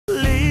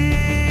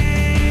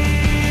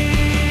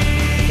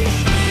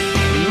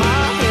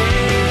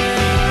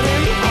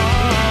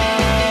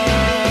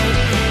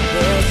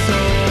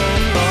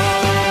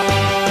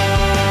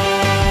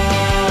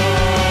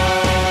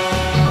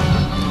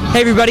Hey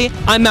everybody,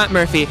 I'm Matt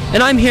Murphy,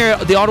 and I'm here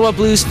at the Ottawa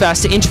Blues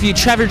Fest to interview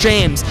Trevor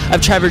James of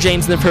Trevor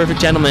James and the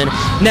Perfect Gentleman.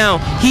 Now,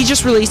 he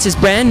just released his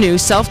brand new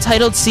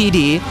self-titled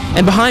CD,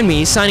 and behind me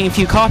he's signing a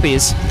few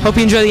copies. Hope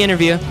you enjoy the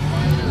interview.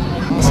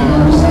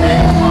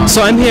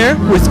 So I'm here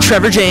with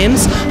Trevor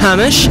James,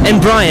 Hamish,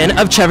 and Brian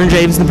of Trevor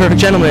James and the Perfect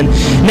Gentleman.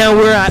 Now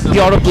we're at the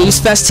Ottawa Blues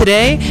Fest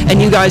today,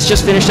 and you guys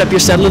just finished up your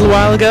set a little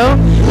while ago.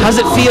 How's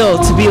it feel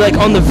to be like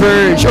on the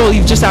verge? Oh,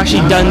 you've just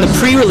actually done the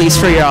pre-release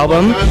for your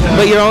album,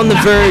 but you're on the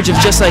verge of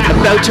just like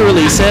about to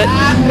release it.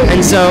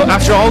 And so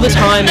after all the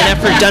time and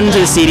effort done into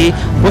the CD,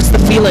 what's the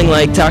feeling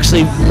like to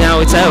actually now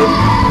it's out?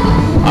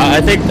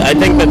 I think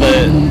that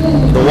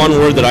the one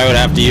word that I would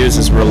have to use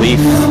is relief,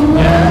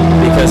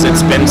 because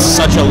it's been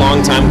such a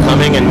long time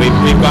coming, and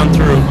we've gone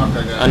through.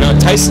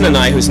 Tyson and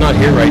I, who's not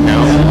here right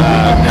now,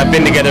 have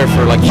been together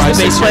for like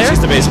 5-6 years.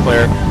 He's the bass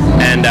player,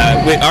 and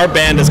our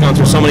band has gone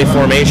through so many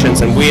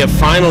formations, and we have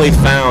finally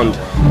found,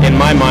 in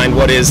my mind,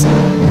 what is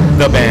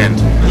the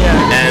band.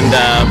 And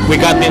we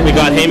got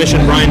Hamish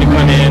and Brian to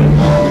come in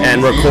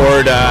and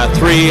record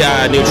 2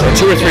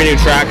 or 3 new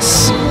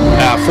tracks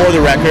for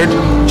the record,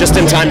 just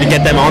in time to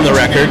get them on the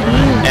record.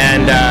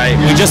 And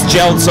we just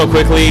gelled so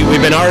quickly.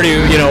 We've been already,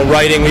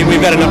 writing.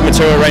 We've got enough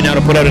material right now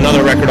to put out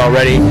another record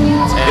already.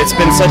 It's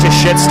been such a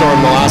shitstorm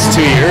the last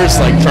 2 years,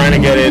 like trying to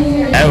get it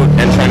out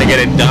and trying to get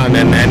it done.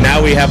 And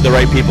now we have the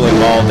right people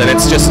involved, and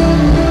it's just,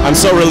 I'm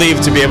so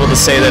relieved to be able to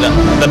say that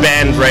the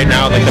band right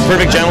now, like the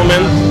Perfect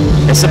Gentleman,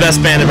 it's the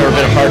best band I've ever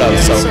been a part of.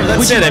 So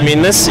that's it. I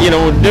mean, this,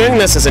 doing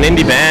this as an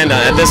indie band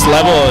at this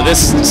level, at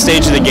this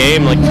stage of the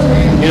game, like,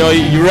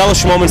 you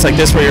relish moments like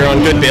this where you're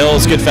on good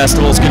bills, good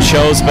festivals, good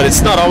shows, but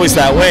it's not always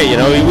that way.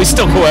 We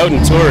still go out and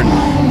tour and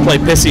play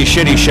pissy,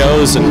 shitty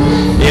shows, and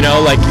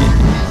like,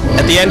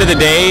 at the end of the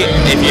day,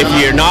 if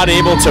you're not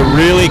able to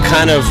really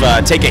kind of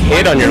take a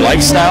hit on your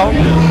lifestyle,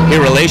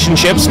 your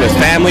relationships with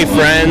family,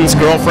 friends,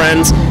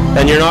 girlfriends,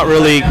 then you're not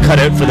really cut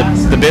out for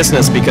the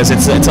business, because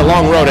it's a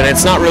long road, and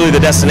it's not really the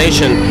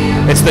destination,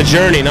 it's the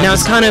journey. Now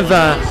it's kind of,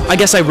 I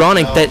guess,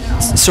 ironic that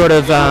sort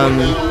of,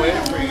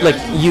 like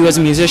you as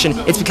a musician,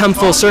 it's become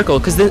full circle,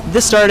 because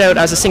this started out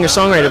as a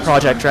singer-songwriter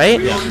project,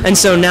 right? Yeah. And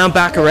so now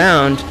back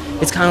around,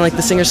 it's kind of like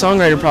the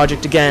singer-songwriter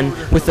project again,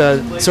 with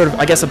a sort of,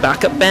 I guess, a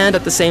backup band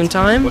at the same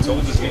time. What's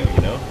old is new,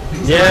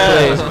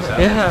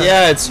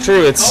 Yeah, it's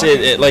true. It's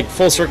like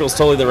full circle is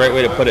totally the right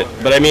way to put it.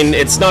 But I mean,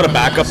 it's not a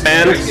backup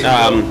band.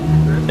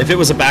 If it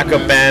was a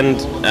backup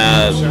band,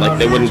 like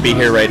they wouldn't be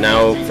here right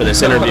now for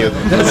this interview.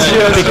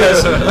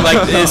 Because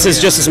like this is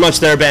just as much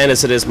their band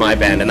as it is my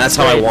band, and that's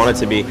how I want it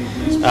to be.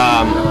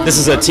 This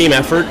is a team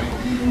effort.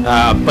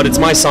 But it's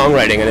my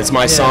songwriting, and it's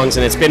my songs,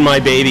 and it's been my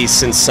baby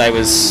since I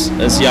was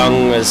as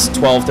young as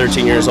 12,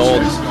 13 years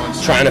old,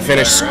 trying to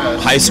finish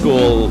high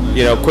school,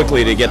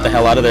 quickly to get the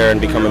hell out of there and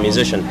become a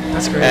musician.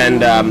 That's great. And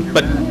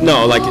but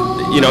no, like,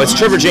 it's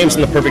Trevor James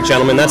and the Perfect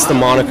Gentleman. That's the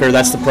moniker.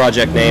 That's the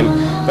project name.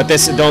 But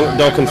this,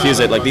 don't confuse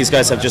it. Like, these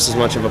guys have just as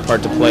much of a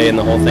part to play in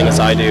the whole thing as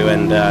I do,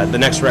 and the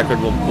next record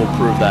will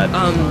prove that.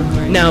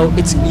 Now,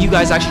 you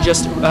guys actually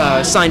just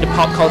signed to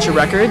Pop Culture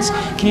Records.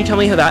 Can you tell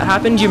me how that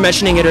happened? You were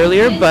mentioning it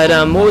earlier, but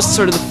what was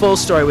sort of the full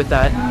story with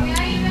that?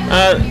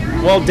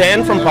 Well,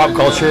 Dan from Pop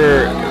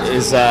Culture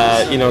is,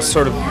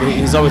 sort of,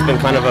 he's always been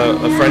kind of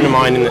a friend of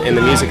mine in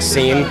the music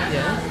scene.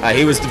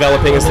 He was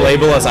developing his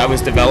label as I was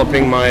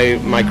developing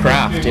my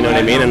craft, you know what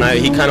I mean? And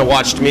he kind of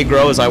watched me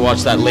grow as I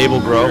watched that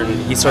label grow. And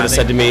he sort of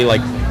said to me,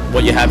 like,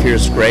 what you have here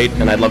is great,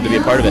 and I'd love to be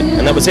a part of it.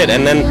 And that was it.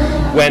 And then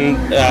when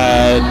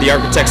the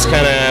Architects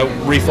kind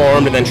of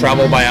reformed, and then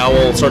Travel by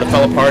Owl sort of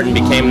fell apart and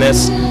became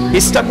this, he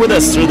stuck with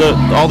us through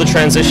all the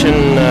transition,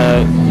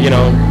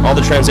 all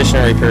the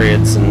transitionary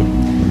periods. And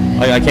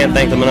I can't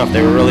thank them enough.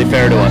 They were really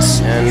fair to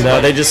us.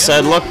 And they just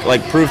said, look,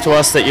 like, prove to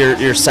us that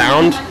you're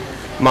sound,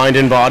 mind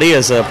and body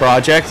as a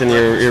project, and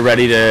you're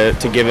ready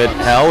to give it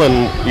hell,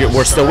 and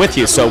we're still with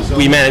you. So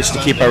we managed to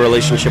keep our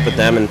relationship with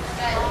them,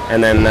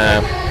 and then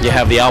you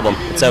have the album.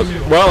 It's out.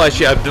 Well,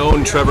 actually, I've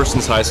known Trevor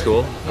since high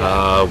school.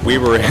 We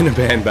were in a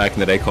band back in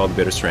the day called the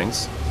Bitter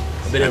Strings.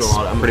 Been in a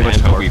lot. Pretty much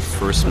how we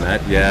first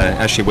met. Yeah,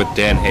 actually with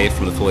Dan Hay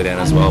from the Fully Dan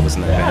as well was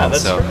in that band.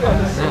 That's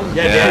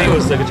Danny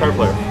was the guitar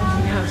player.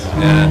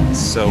 Yeah,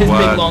 so his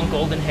big long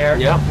golden hair.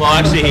 Yeah. Well,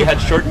 actually, he had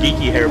short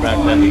geeky hair back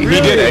then. He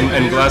did,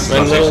 and glasses.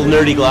 And little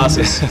nerdy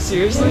glasses.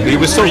 Seriously? He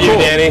was still cool.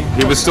 Danny?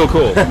 He was still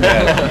cool.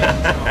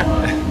 Yeah.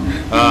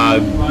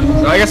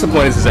 I guess the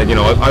point is that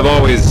I've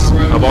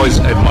always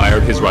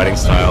admired his writing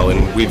style,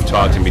 and we've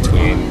talked in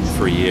between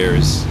for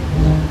years.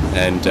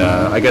 And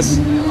I guess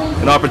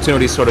an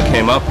opportunity sort of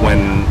came up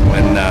when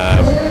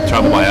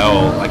Travel by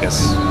Owl, I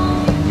guess,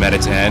 met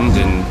its end,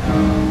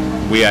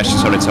 and we actually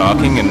started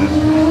talking, and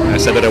I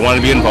said that I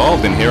wanted to be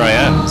involved, and here I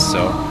am.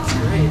 So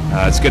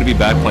it's good to be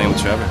back playing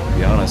with Trevor, to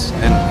be honest,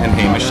 and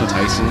Hamish and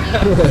Tyson.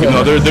 Even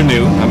though they're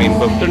new, I mean,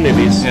 but they're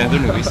newbies. Yeah, they're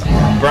newbies.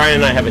 Brian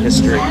and I have a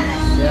history.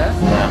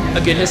 Yeah? A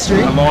good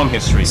history? A long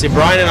history. See,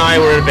 Brian and I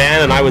were in a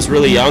band, and I was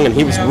really young, and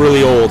he was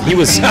really old. He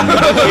was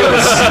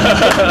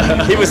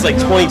like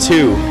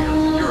 22.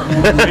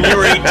 And you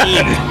were 18.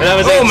 And I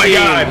was 18. Oh my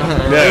God!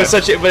 It was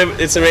such a, but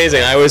it's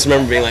amazing. I always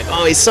remember being like,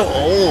 oh, he's so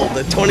old.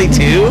 At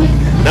 22?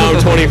 Now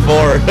I'm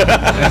 24.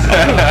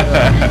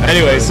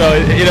 Anyway, so,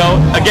 you know,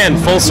 again,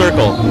 full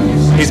circle.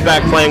 He's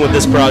back playing with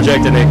this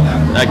project, and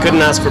I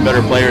couldn't ask for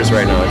better players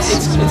right now.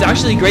 It's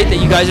actually great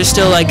that you guys are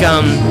still like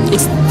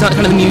it's not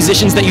kind of the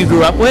musicians that you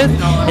grew up with,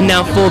 and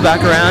now full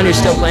back around, you're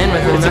still playing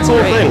with them. It's a That's cool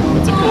great. thing.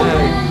 It's a cool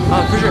thing.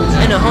 For sure.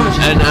 And Hamish.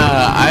 And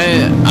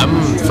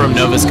I'm from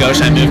Nova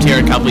Scotia. I moved here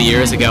a couple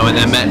years ago, and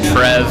then met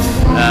Trev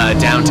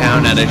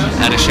downtown at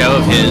a show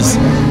of his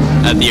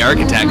at the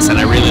Architects, and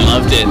I really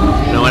loved it.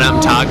 And I went up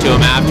and talked to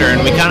him after,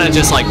 and we kind of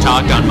just like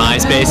talked on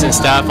MySpace and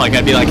stuff. Like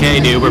I'd be like, "Hey,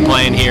 dude, we're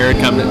playing here.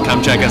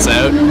 Come check us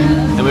out."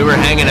 And we were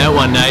hanging out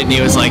one night, and he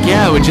was like,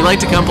 "Yeah, would you like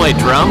to come play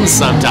drums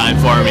sometime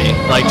for me?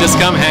 Like just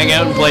come hang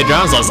out and play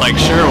drums." I was like,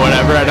 "Sure,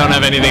 whatever. I don't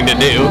have anything to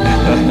do."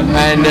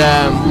 And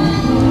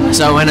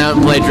so I went out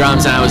and played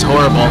drums, and I was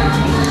horrible.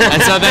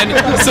 And so then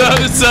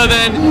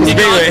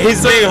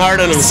he's being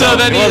hard on himself.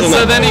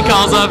 So then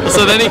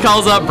he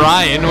calls up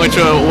Brian, which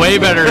was a way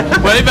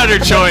better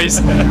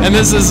choice. And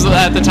this is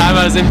at the time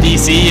I was in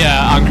BC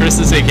on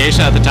Christmas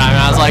vacation at the time.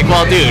 And I was like,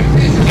 well, dude,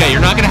 okay,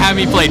 you're not gonna have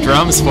me play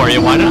drums for you.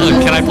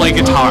 Can I play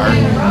guitar?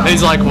 And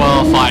he's like,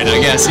 well, fine,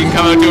 I guess you can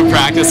come out to a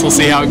practice. We'll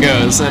see how it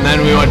goes. And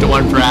then we went to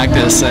one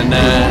practice, and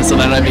so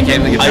then I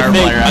became the guitar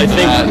player. I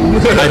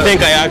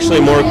think I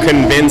actually more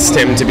convinced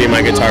him to be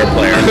my guitar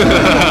player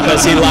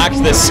because he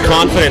lacked this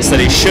confidence that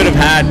he should have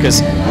had,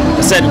 because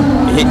I said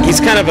he's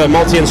kind of a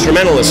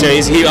multi-instrumentalist.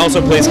 You know, he also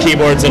plays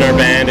keyboards in our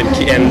band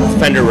and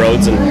Fender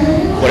Rhodes and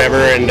whatever,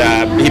 and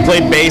he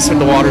played bass with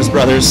the Waters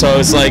Brothers, so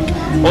it's like,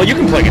 well, you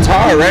can play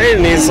guitar, right?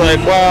 And he's like,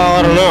 well,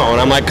 I don't know.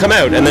 And I'm like, come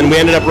out. And then we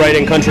ended up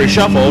writing Country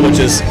Shuffle, which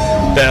is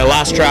the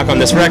last track on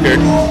this record,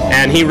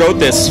 and he wrote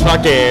this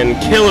fucking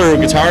killer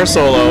guitar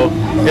solo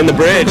in the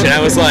bridge, and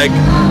I was like,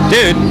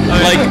 dude,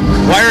 like,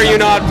 why are you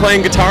not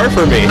playing guitar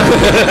for me?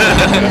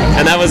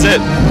 And that was it.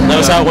 That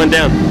was how it went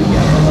down.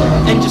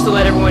 And just to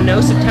let everyone know,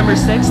 September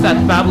 6th at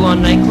the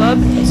Babylon nightclub,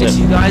 it's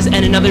you guys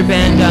and another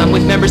band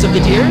with members of the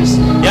Deers.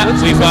 Yeah,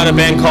 we've got a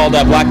band called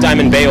Black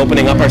Diamond Bay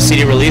opening up our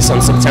CD release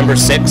on September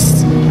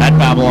 6th at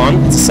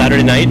Babylon. It's a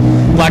Saturday night.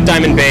 Black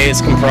Diamond Bay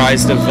is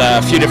comprised of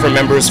a few different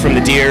members from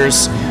the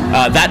Deers.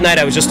 That night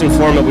I was just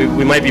informed that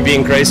we might be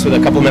being graced with a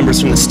couple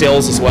members from the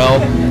Stills as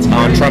well,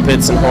 on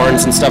trumpets and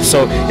horns and stuff.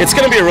 So it's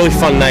going to be a really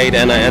fun night,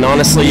 and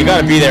honestly, you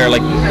got to be there.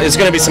 Like, there's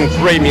going to be some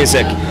great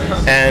music.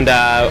 And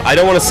I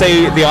don't want to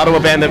say the Ottawa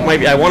band that might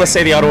be. I want to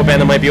say the Ottawa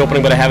band that might be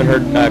opening, but I haven't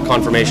heard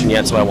confirmation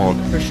yet, so I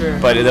won't. For sure.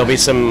 But it'll be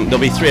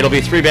three. It'll be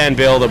a 3-band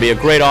bill. There'll be a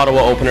great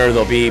Ottawa opener.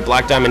 There'll be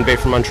Black Diamond Bay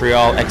from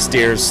Montreal,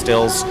 Deers,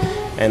 Stills,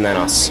 and then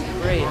us.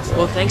 Great.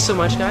 Well, thanks so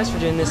much, guys, for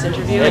doing this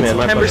interview. Hey, And man,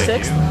 my September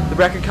pleasure. 6th, the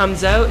record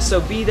comes out, so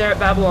be there at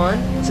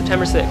Babylon,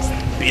 September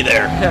 6th. Be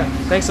there. Yeah.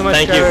 Thanks so much,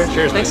 Thank Trevor. you.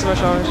 Cheers. Thanks so much,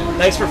 Hamish.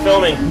 Thanks for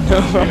filming. No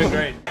problem. You've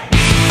been great.